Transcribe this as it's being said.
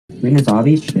Green is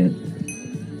obvious shit.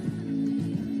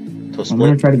 I'm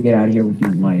gonna try to get out of here with my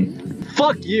life.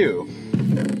 Fuck you!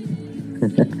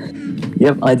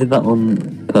 Yep, I did that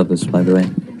on purpose, by the way.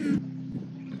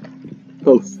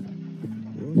 Both.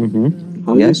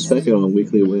 How are you Yes, second on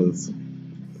weekly wins?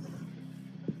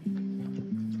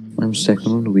 I'm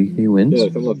second on the weekly wins. Yeah,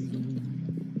 come look.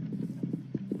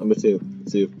 Number 2.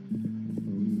 It's you.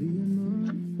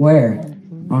 Where?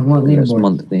 On what That's leaderboard?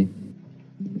 monthly.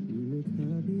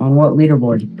 On what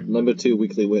leaderboard? Number 2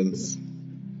 weekly wins.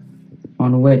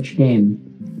 On which game?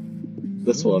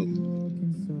 This one.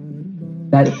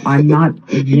 That I'm not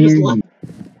near you.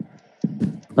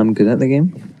 I'm good at the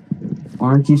game.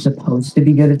 Aren't you supposed to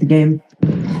be good at the game?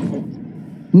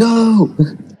 No!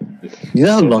 You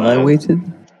know how long I waited?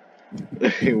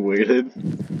 You waited?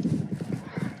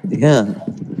 Yeah.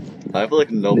 I have like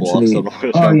no Literally. blocks, so I'm not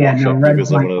gonna try and wash up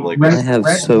because I'm gonna like. I have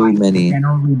so many.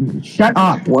 Shut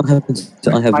up! What happens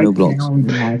to I have no blocks?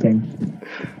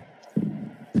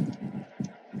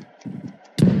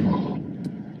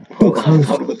 Oh, have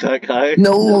fun with that guy.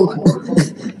 No!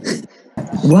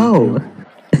 Wow!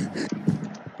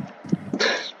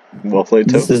 Well played,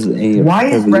 This Toast. is a Why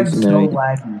is Red so revolutionary...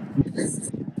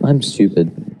 laggy? I'm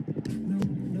stupid.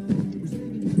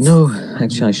 No,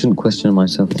 actually I shouldn't question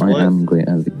myself. What? I am great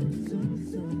at it.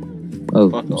 Oh,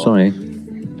 Fuck off. sorry.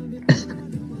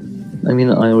 I mean,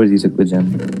 I already took the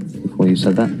gem before you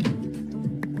said that.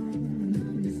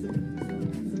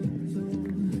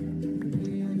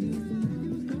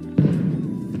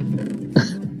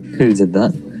 Who did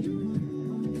that?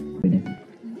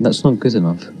 That's not good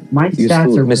enough. My You're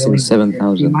stats still are missing really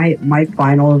 7,000. My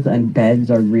finals and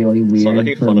beds are really Stop weird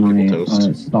making for fun of my people,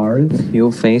 Toast. stars.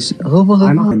 Your face. Oh my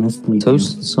I'm god. not gonna sleep.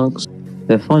 Toast sucks.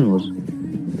 They're finals.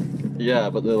 Yeah,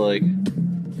 but they're like.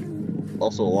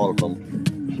 Also, a lot of them.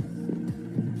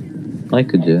 I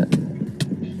could do it.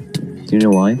 Do you know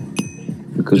why?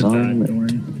 Because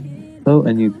I'm. Oh,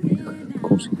 and you. Of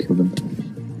course, you killed him.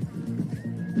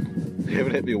 You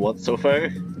haven't hit me once so far.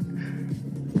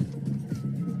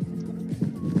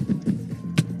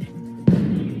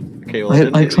 Okay, well, it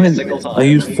didn't I hit me a tried. single time. I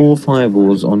used 4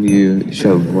 fireballs on you,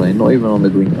 Chevrolet, not even on the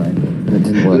green line, and it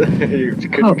didn't work. You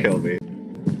couldn't Oh. kill me.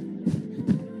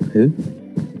 Who?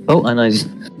 Oh, and I.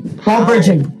 Ball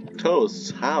bridging!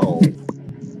 Toast, how?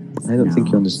 I don't think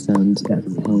you understand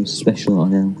how special I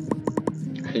am.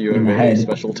 You are In the very head.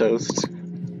 special, Toast.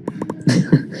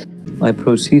 I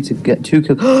proceed to get 2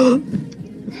 kills.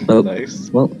 Oh, Nice.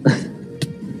 well.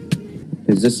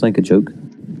 Is this like a joke?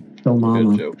 So Good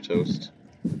mama. joke, Toast.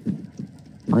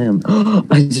 I am.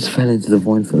 I just fell into the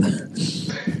void for that.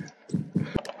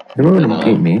 Remember when you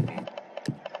beat me?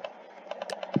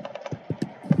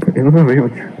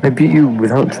 Remember, I beat you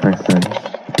without trackpad.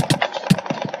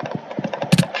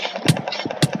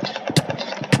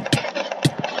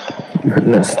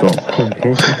 Let's stop.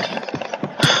 Okay.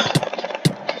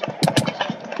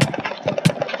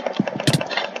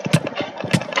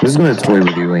 This is gonna toy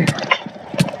with you, wait.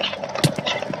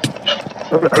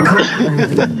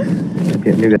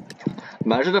 Okay, maybe.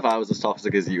 Imagine if I was as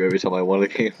toxic as you every time I won a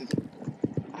game.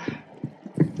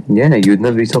 Yeah, you'd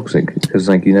never be toxic, because,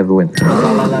 like, you never win.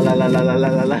 La la la la la la la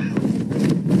la la.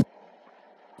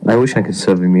 I wish I could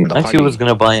serve me. The Actually, I was honey.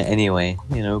 gonna buy it anyway,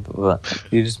 you know, but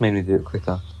you just made me do it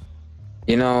quicker.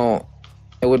 You know,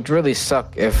 it would really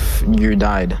suck if you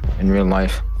died in real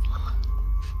life.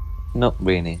 Not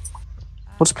really.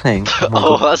 What's playing?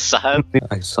 Oh, that's sad.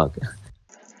 I suck.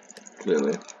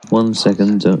 Clearly. 1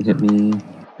 second, don't hit me.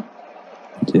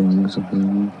 Doing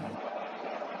something.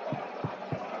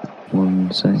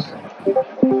 1 sec.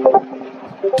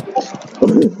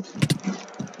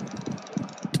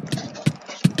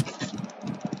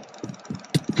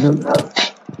 No.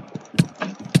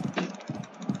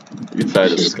 You tried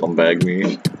to scumbag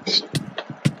me.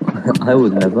 I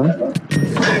would never.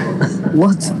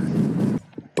 What?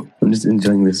 I'm just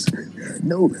enjoying this.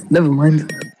 No, never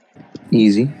mind.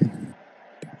 Easy.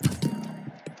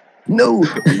 No!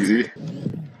 Easy.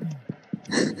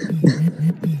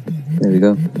 There we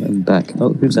go. I'm back.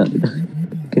 Oh, who's that?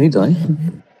 Can you die?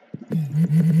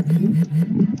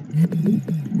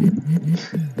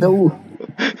 No!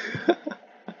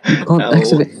 You can't Ow.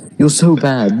 activate. You're so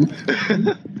bad.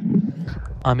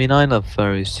 I mean, I love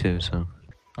furries too, so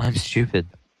I'm stupid.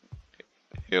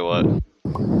 You know what?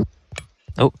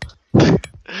 Oh.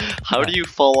 How do you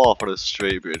fall off on a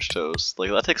straight bridge, Toast? Like,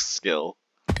 that takes skill.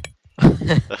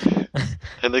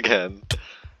 And again.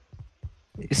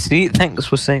 See, thanks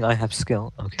for saying I have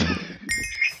skill. Okay.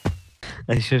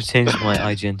 I should have changed my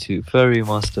IGN to Furry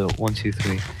Master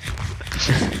 123.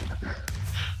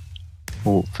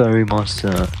 Or Furry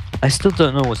Master. I still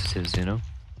don't know what it is, you know?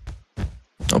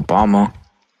 Obama.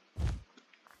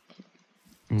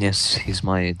 Yes, he's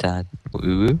my dad.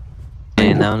 Ooh.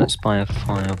 Okay, now let's buy a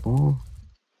fireball.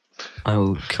 I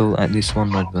will kill at least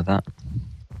one red with that.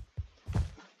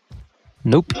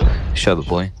 Nope. Shut up,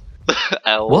 boy.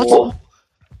 Ow. What?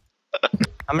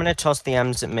 I'm gonna toss the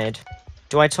M's at mid.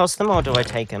 Do I toss them or do I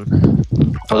take them?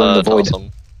 Throw them in the void. toss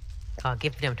 'em.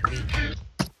 Give them to me.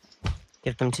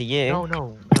 Give them to you?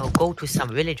 No. Go to some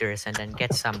villagers and then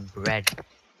get some bread.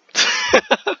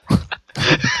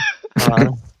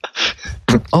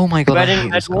 Oh my god, I Red and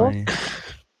hate red this wall? guy.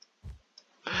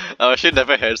 I actually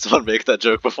never heard someone make that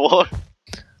joke before.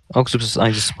 Octopus,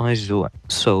 I despise your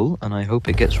soul, and I hope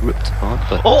it gets ripped apart,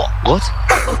 but... Oh! What?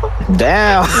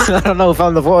 Damn! I don't know if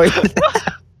I'm the void.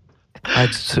 I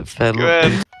just fell...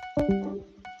 Good.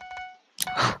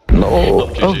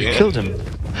 No. Oh, you killed him.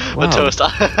 Wow. But Toast,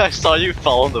 I saw you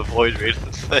fall in the void right at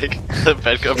this thing. The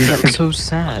bed got broken. That's so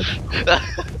sad.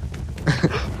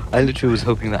 I literally was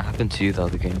hoping that happened to you the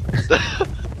other game.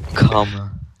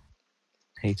 Karma.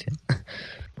 Hate it.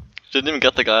 Didn't even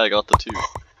get the guy, I got the two.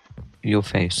 Your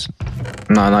face.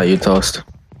 No, not you, Toast.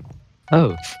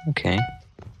 Oh, okay.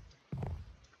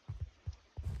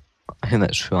 I think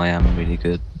that's true, I am really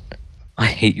good. I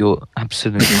hate your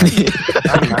absolute...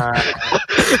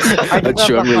 That's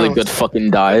true, I'm really good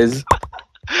fucking dies.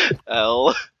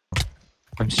 L.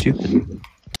 I'm stupid.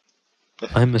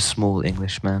 I'm a small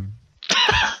Englishman.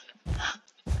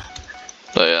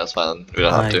 But yeah, it's fine. We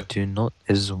don't have I to. do not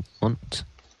is want.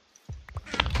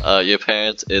 Your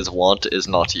parents is want is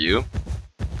not you.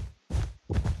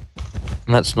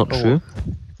 That's not Oh. true.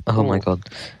 Oh my Oh. god.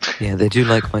 Yeah, they do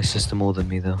like my sister more than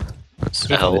me though. That's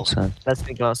a Hell. bit sad. Let's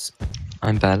be glass.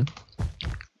 I'm bad.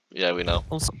 Yeah, we know.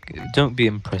 Don't be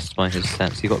impressed by his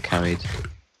stats. He got carried.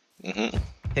 Mm-hmm. It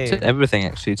Who? says everything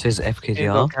actually. It says Who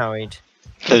FKDR. got carried?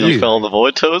 You You. fell in the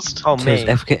void, Toast? Oh, It says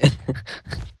me. FK.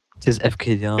 It says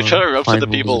FKDR. You're trying to rub to the finals.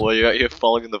 people where you're out here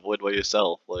falling in the void by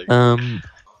yourself. Like,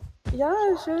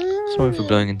 Yeah, sure. Sorry for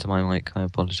blowing into my mic. I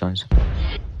apologize.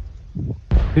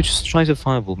 Who just tried to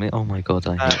fireball me? Oh my god,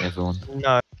 I hate everyone.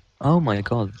 No. Oh my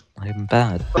god, I am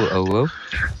bad. Oh.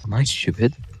 Am I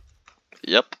stupid?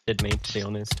 yep. Did me, to be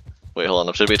honest. Wait, hold on.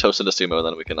 I'm sure we toasted a sumo,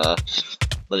 then we can,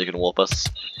 then you can warp us.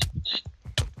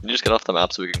 Can you just get off the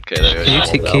map so we can... Okay, there Can you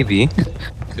take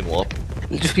KB? You can warp.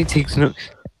 Literally takes no...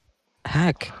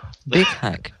 Hack. Big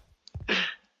hack.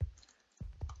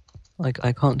 Like,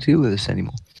 I can't deal with this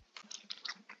anymore.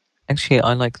 Actually,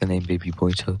 I like the name Baby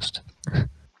Boy Toast.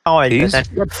 Oh, I Please? that,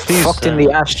 Please, Fucked in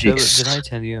the ass Joe, cheeks. did I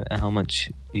tell you how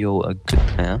much you're a good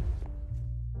player?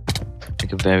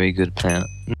 Like a very good player.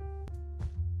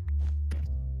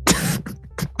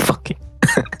 Fucking.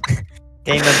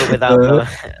 game over without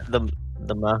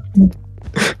the ma.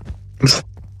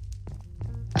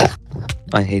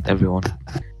 I hate everyone.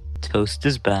 Toast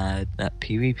is bad at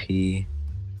PvP.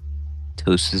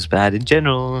 Toast is bad in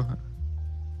general.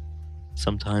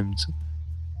 Sometimes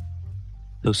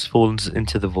Toast falls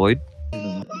into the void.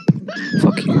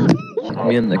 Fuck you.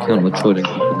 Me and the account were trolling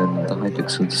people in the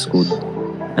Hypixel Discord.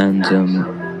 And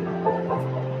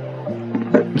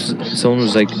someone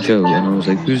was like Joe, and I was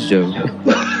like, who's Joe?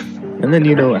 And then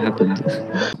you know what happened.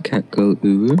 Cat girl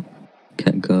Uru.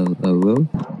 Cat girl Oro.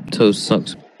 Toast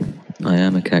sucks. I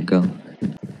am a cat girl.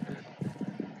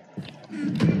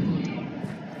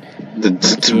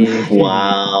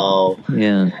 Wow.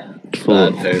 Yeah.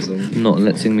 For Bad person. not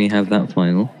letting me have that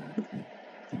final.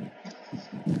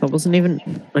 I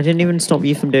didn't even stop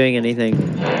you from doing anything.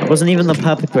 I wasn't even the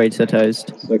perpetrator,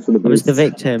 Toast. Like for the I was the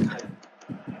boost. victim.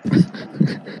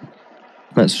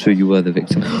 That's true, you were the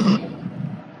victim.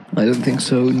 I don't think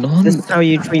so. None. This is how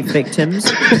you treat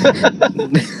victims.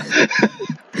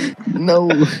 No.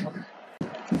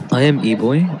 I am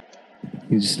E-boy.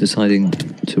 He's deciding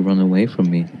to run away from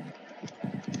me.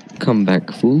 Come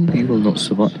back, fool. You will not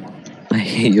survive. I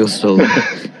hate your soul.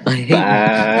 I hate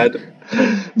Bad. you.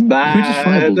 Bad. Who just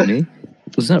fireballed me?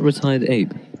 Was that retired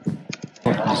ape?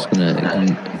 I'm just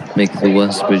gonna make the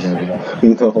worst bridge ever.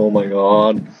 Oh my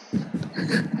god.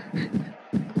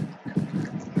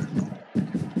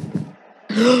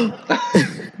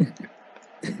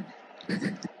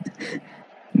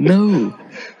 No!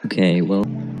 Okay, well,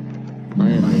 I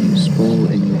am a small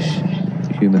English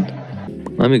human.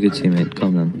 I'm a good teammate,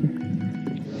 calm down.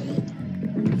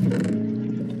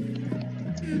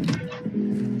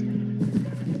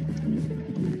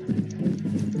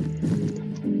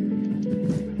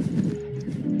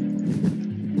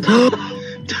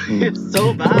 It's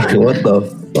so bad. What the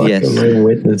fuck Yes. am I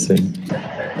witnessing?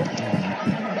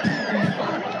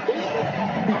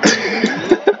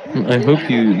 I hope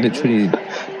you literally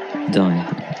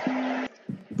die.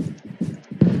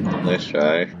 Nice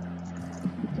try.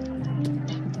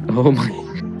 Oh my.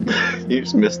 You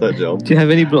just missed that jump. Do you have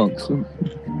any blocks?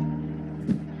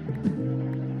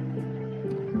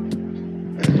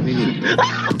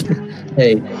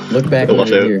 Hey, look back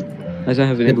Watch over out. here. I don't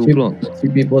have any Two- blocks. Two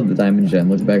people at the diamond gem.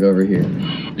 Look back over here.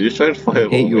 You just tried to fight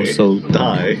Hate your me. soul.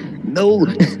 Die. No!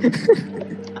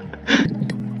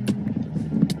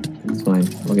 It's fine.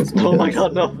 I'll get some Oh my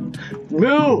kills. god, no.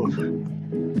 Move!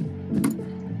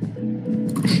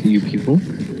 You people?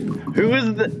 Who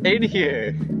is in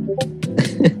here?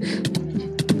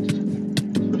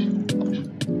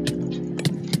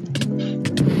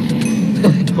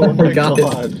 Oh my god.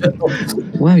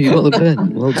 Wow, you got the bed.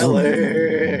 Well done. LA.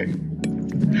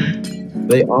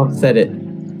 They offset it.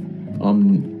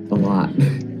 A lot.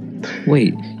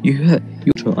 Wait, you hurt.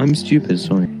 I'm stupid,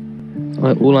 sorry.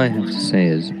 All I have to say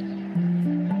is.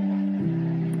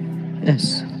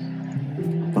 S.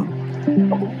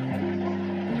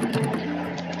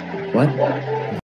 What?